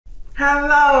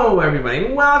Hello everybody,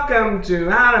 and welcome to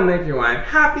How to Make Your Wife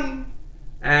Happy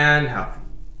and Healthy,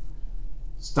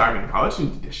 Starving College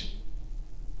Foods Edition.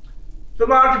 The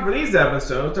mantra for these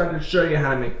episodes are to show you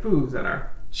how to make foods that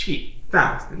are cheap,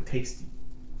 fast, and tasty.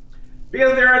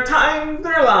 Because there are times in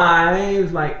our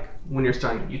lives, like when you're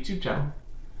starting a YouTube channel,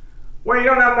 where you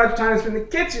don't have much time to spend in the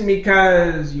kitchen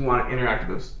because you want to interact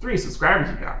with those 3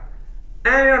 subscribers you got.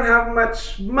 And you don't have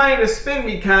much money to spend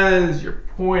because you're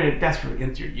pouring it desperately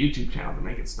into your YouTube channel to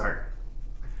make it start.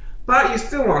 But you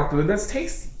still want food that's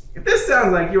tasty. If this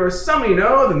sounds like you or somebody you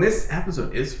know, then this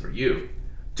episode is for you.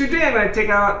 Today I'm going to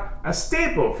take out a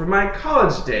staple from my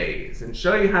college days and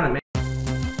show you how to make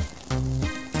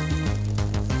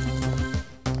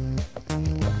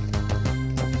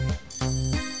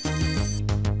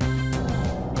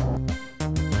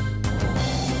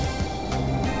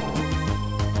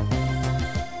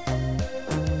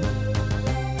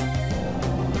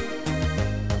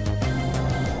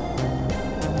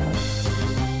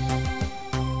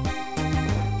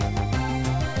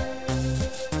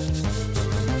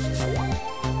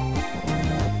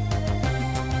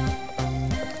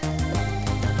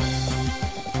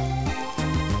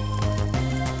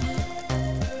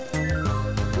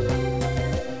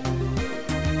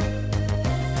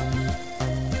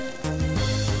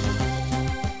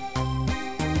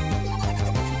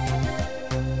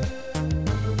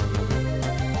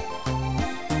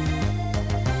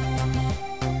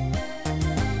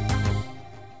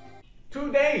 2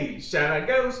 days. Shout out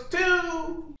goes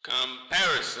to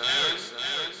Comparison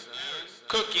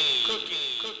Cooking.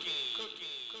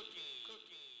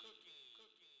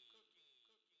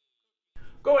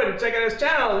 Go ahead and check out his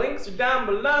channel. Links are down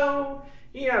below.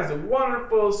 He has a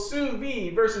wonderful sous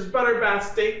vide versus butter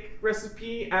bath steak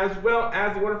recipe, as well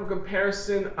as a wonderful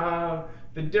comparison of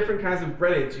the different kinds of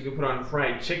breadings you can put on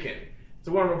fried chicken. It's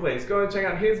a wonderful place. Go and check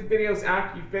out his videos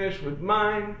after you finish with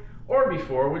mine, or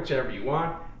before, whichever you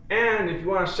want. And if you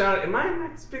want to shout it in my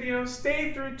next video,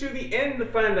 stay through to the end to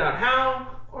find out how,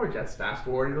 or just fast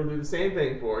forward, it'll do the same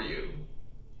thing for you.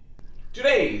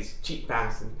 Today's cheap,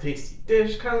 fast, and tasty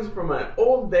dish comes from my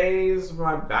old days of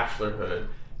my bachelorhood.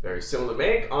 Very simple to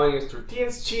make. All you need is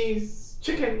tortillas, cheese,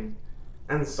 chicken,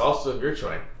 and salsa of your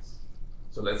choice.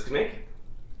 So let's make it.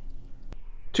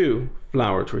 2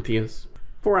 flour tortillas.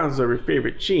 4 ounces of your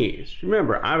favorite cheese.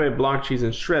 Remember, I made block cheese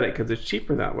and shred it because it's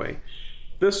cheaper that way.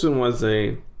 This one was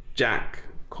a Jack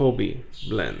Colby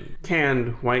blend.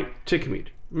 Canned white chicken meat.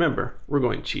 Remember, we're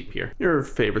going cheap here. Your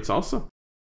favorites also.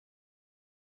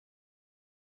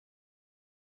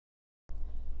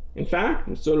 In fact,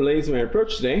 I'm so lazy in my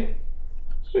approach today,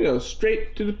 I'm going to go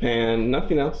straight to the pan,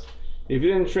 nothing else. If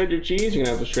you didn't shred your cheese, you're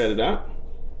going to have to shred it out.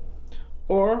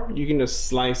 Or you can just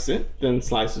slice it, then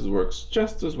slices works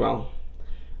just as well.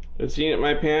 Just heating up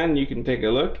my pan, you can take a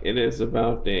look. It is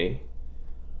about a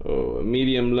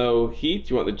medium-low heat.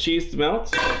 You want the cheese to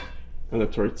melt and the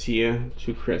tortilla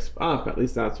to crisp up. At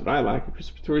least that's what I like. A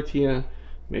crispy tortilla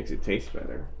makes it taste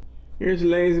better. Here's a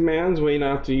lazy man's way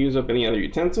not to use up any other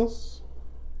utensils.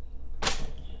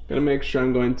 Gonna make sure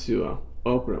I'm going to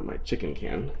open up my chicken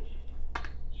can.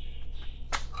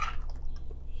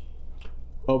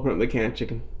 Open up the canned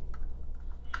chicken.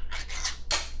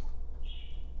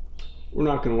 We're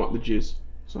not gonna want the juice,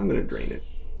 so I'm gonna drain it.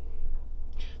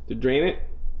 To drain it,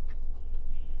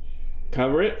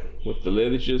 cover it with the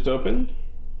lid that you just opened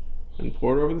and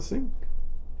pour it over the sink.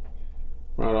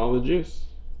 Pour out all the juice.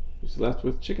 Just left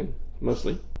with chicken,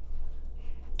 mostly.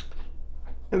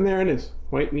 And there it is,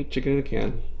 white meat chicken in a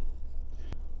can.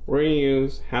 We're going to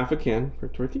use half a can per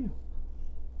tortilla.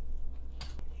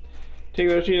 Take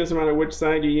the tortilla, no matter which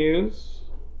side you use.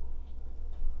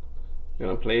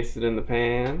 Gonna place it in the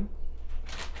pan.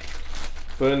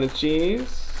 Put in the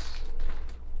cheese.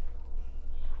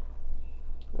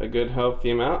 A good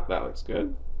healthy amount, that looks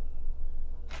good.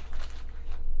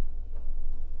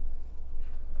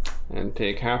 And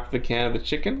take half the can of the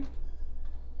chicken.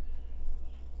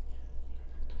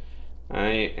 I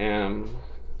am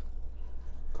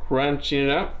crunching it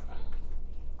up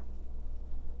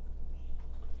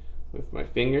with my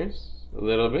fingers a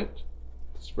little bit.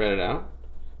 Spread it out.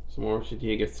 Some more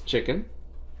tortilla gets the chicken.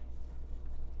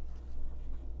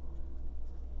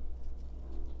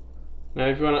 Now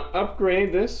if you want to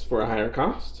upgrade this for a higher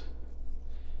cost,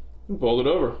 fold it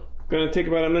over. Gonna take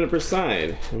about a minute per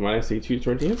side. And when I say 2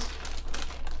 tortillas,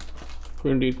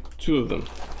 we're gonna do 2 of them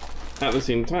at the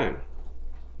same time.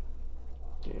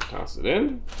 Okay, toss it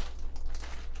in.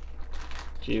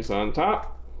 Cheese on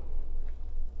top.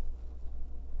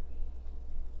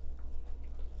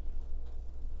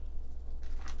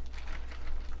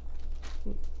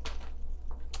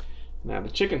 Now the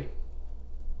chicken.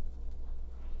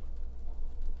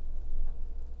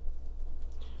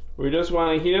 We just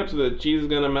want to heat up so the cheese is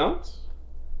going to melt.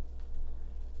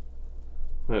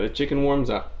 The chicken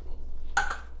warms up.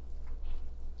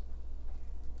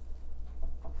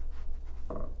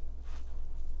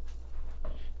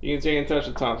 You can take and touch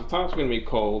the tops. The top's going to be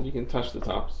cold. You can touch the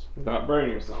tops without burning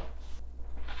yourself.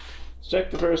 Let's check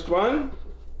the first one.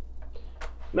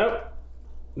 Nope.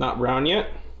 Not brown yet.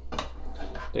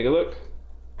 Take a look.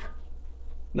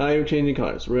 Not even changing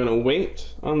colors. We're going to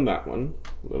wait on that one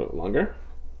a little bit longer.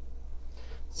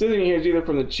 Sizzling here is either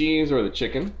from the cheese or the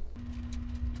chicken.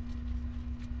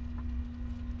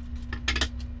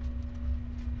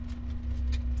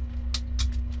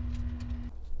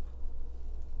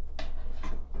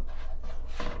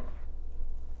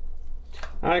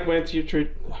 I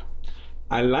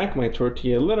like my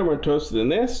tortilla a little more toasted than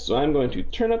this, so I'm going to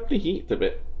turn up the heat a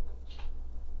bit.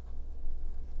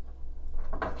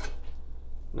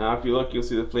 Now if you look, you'll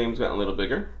see the flames gotten a little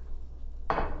bigger.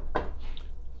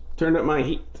 Turned up my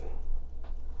heat.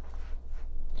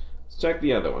 Let's check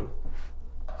the other one.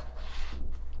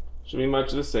 Should be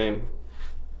much the same.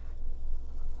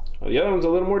 The other one's a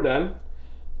little more done.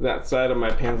 That side of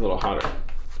my pan's a little hotter.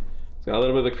 It's got a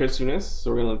little bit of the crispiness, so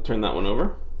we're going to turn that one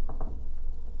over.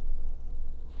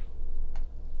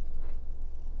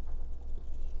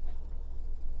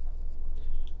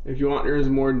 If you want yours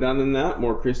more done than that,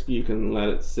 more crispy, you can let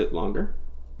it sit longer.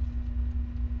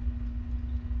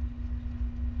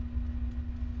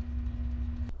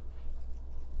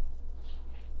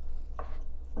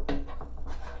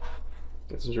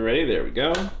 Since you're ready, there we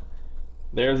go.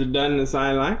 There's the doneness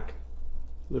I like.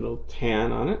 Little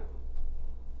tan on it.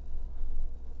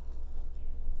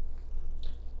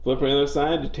 Flip on the other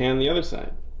side to tan the other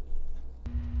side.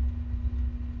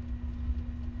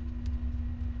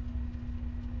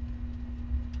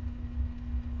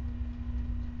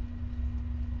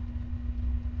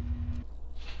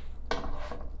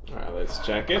 Alright, let's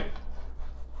check it.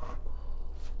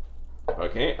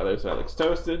 Okay, other side looks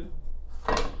toasted.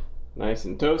 Nice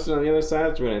and toasted on the other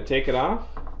side, so we're going to take it off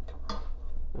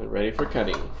and ready for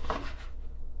cutting.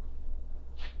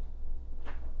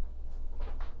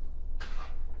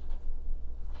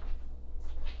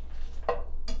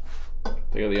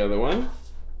 Take the other one.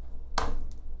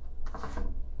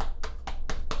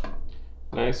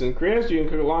 Nice and crisp. You can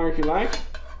cook it longer if you like.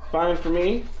 Fine for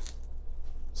me.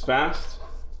 It's fast.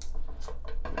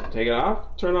 Take it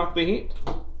off, turn off the heat,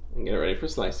 and get it ready for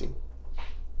slicing.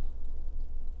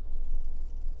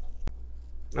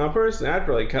 Now personally, I'd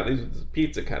probably cut these with a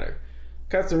pizza cutter.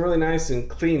 Cuts them really nice and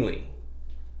cleanly.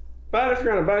 But if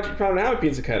you're on a budget, you probably don't have a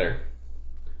pizza cutter.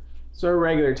 So a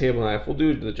regular table knife will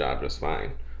do the job just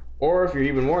fine. Or if you're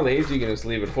even more lazy, you can just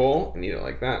leave it whole and eat it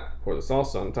like that. Pour the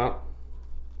salsa on top.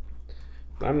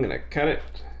 I'm gonna cut it.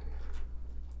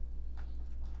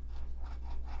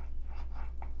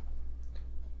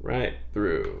 Right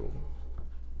through.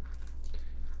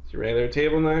 So your regular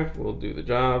table knife will do the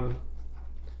job.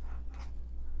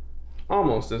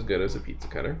 Almost as good as a pizza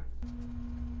cutter.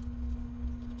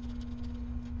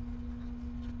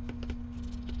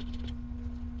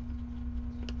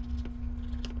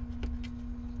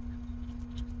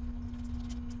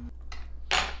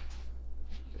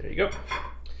 There you go.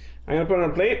 I'm gonna put it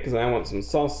on a plate because I want some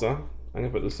salsa. I'm gonna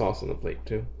put the salsa on the plate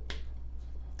too.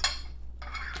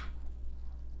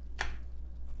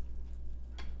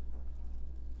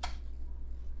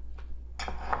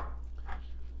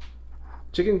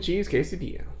 Chicken cheese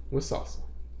quesadilla with salsa.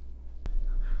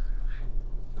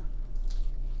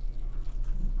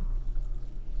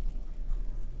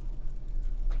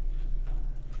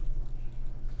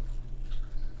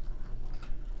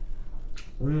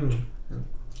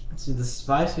 See the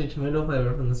spicy tomato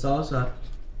flavor from the salsa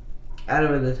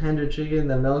added with the tender chicken,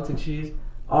 the melted cheese,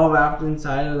 all wrapped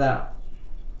inside of that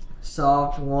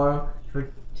soft, warm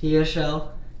tortilla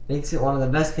shell. Makes it one of the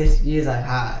best quesadillas I've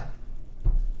had.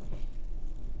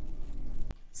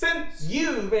 Since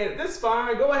you've made it this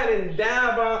far, go ahead and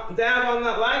dab on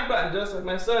that like button just like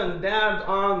my son dabbed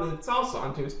on the salsa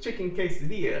onto his chicken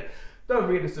quesadilla. Don't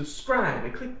forget to subscribe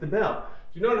and click the bell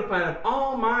to be notified of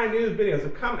all my new videos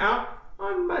that come out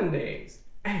on Mondays.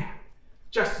 And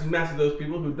just as massive those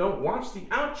people who don't watch the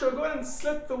outro, go ahead and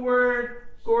slip the word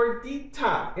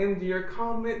gordita into your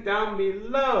comment down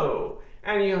below,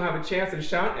 and you'll have a chance to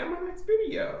shout in my next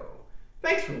video.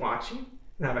 Thanks for watching,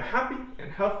 and have a happy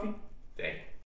and healthy day.